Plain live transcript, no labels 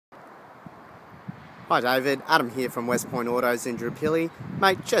Hi David, Adam here from West Point Autos in Drupili.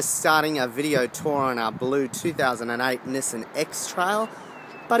 Mate, just starting a video tour on our blue 2008 Nissan X-trail.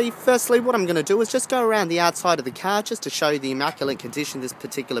 Buddy, firstly what I'm going to do is just go around the outside of the car just to show you the immaculate condition this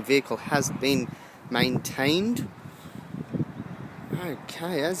particular vehicle has been maintained.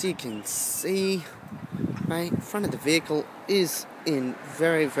 Okay, as you can see, mate, front of the vehicle is in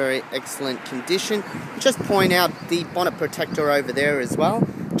very, very excellent condition. Just point out the bonnet protector over there as well.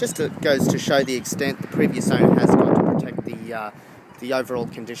 Just goes to show the extent the previous owner has got to protect the overall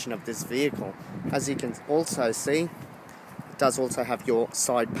condition of this vehicle. As you can also see, it does also have your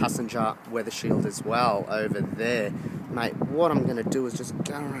side passenger weather shield as well over there. Mate, what I'm going to do is just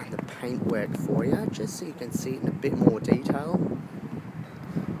go around the paintwork for you, just so you can see it in a bit more detail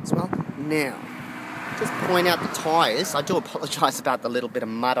as well. Now, just point out the tyres. I do apologise about the little bit of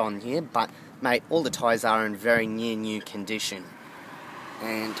mud on here, but mate, all the tyres are in very near new condition.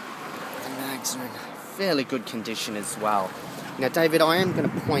 And the mags are in fairly good condition as well. Now David, I am going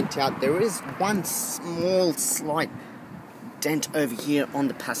to point out there is one small slight dent over here on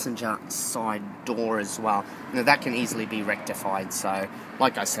the passenger side door as well. Now that can easily be rectified, so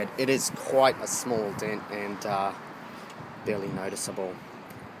like I said, it is quite a small dent and barely noticeable.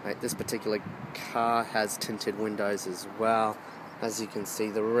 Right, this particular car has tinted windows as well. As you can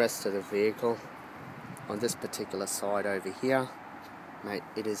see, the rest of the vehicle on this particular side over here, mate,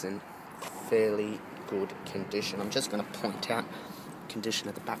 it is in fairly good condition. I'm just going to point out condition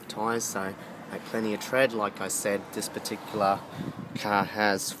of the back tyres, so mate, plenty of tread. Like I said, this particular car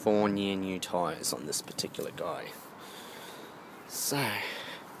has 4 near new tyres on this particular guy. So,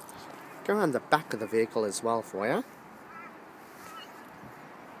 go around the back of the vehicle as well for you.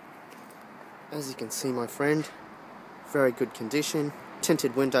 As you can see, my friend, very good condition,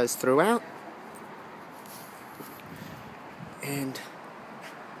 tinted windows throughout, and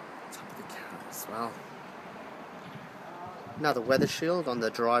top of the car as well. Another weather shield on the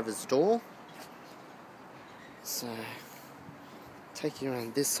driver's door. So, take you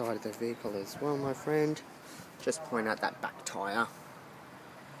around this side of the vehicle as well, my friend. Just point out that back tyre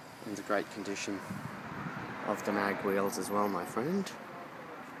and the great condition of the mag wheels as well, my friend.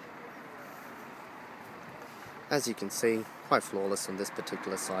 As you can see, quite flawless on this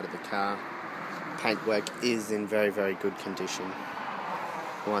particular side of the car. Paintwork is in very, very good condition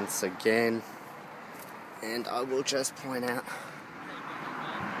once again. And I will just point out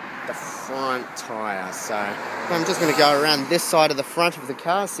the front tyre. So I'm just going to go around this side of the front of the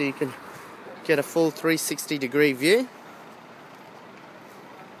car so you can get a full 360-degree view.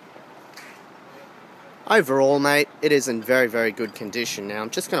 Overall, mate, it is in very, very good condition. Now I'm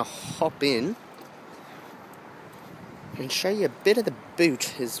just going to hop in and show you a bit of the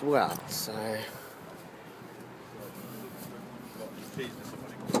boot as well. So,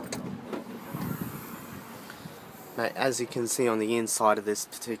 mate, as you can see on the inside of this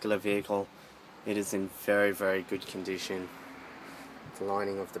particular vehicle, it is in very, very good condition. The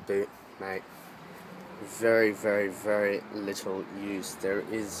lining of the boot, mate, very, very, very little use. There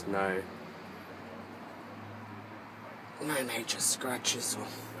is no major scratches or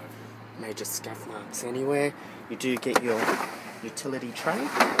major scuff marks anywhere. You do get your utility tray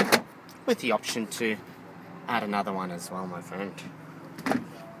with the option to add another one as well, my friend.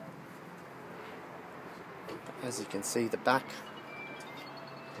 As you can see, the back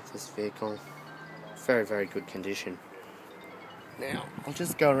of this vehicle, very, very good condition. Now, I'll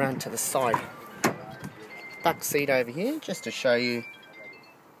just go around to the side back seat over here just to show you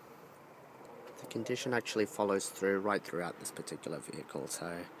the condition actually follows through right throughout this particular vehicle.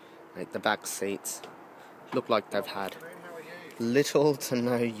 So, the back seats look like they've had little to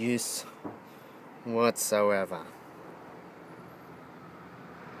no use whatsoever.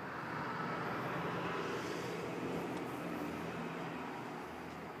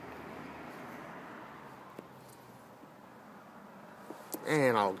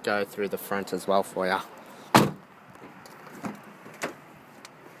 And I'll go through the front as well for you.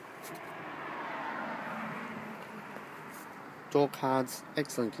 Door cards,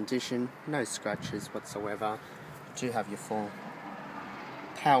 excellent condition, no scratches whatsoever. You do have your full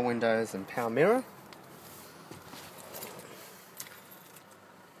power windows and power mirror.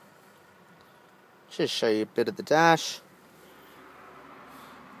 Just show you a bit of the dash.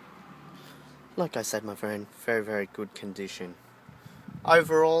 Like I said, my friend, very, very good condition.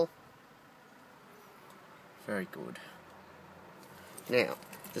 Overall, very good. Now,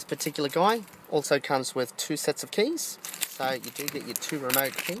 this particular guy also comes with 2 sets of keys. So you do get your 2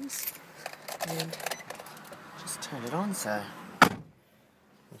 remote keys, and just turn it on so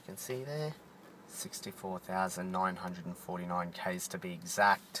you can see there 64,949 Ks to be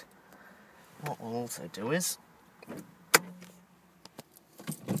exact. what we'll also do is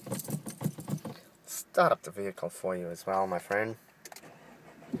start up the vehicle for you as well, my friend.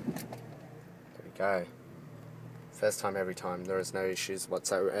 There we go. First time, every time. There is no issues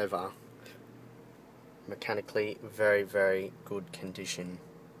whatsoever. Mechanically, very, very good condition.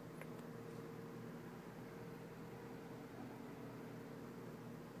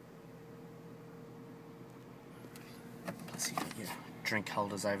 Plus you got your drink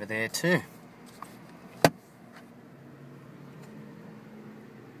holders over there too.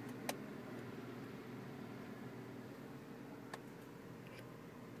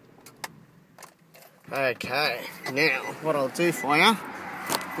 Okay, now what I'll do for you,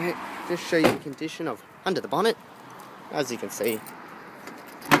 just show you the condition of under the bonnet. As you can see,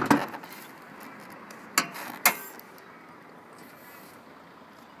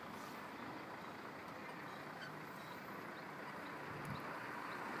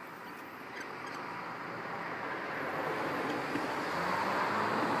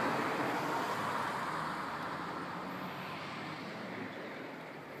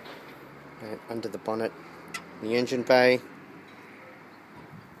 under the bonnet, the engine bay,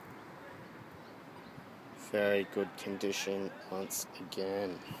 very good condition once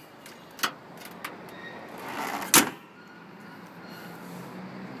again.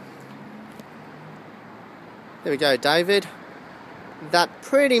 There we go, David. That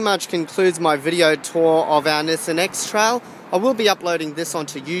pretty much concludes my video tour of our Nissan X-trail. I will be uploading this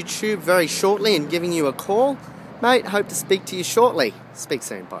onto YouTube very shortly and giving you a call. Mate, hope to speak to you shortly. Speak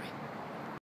soon, bye.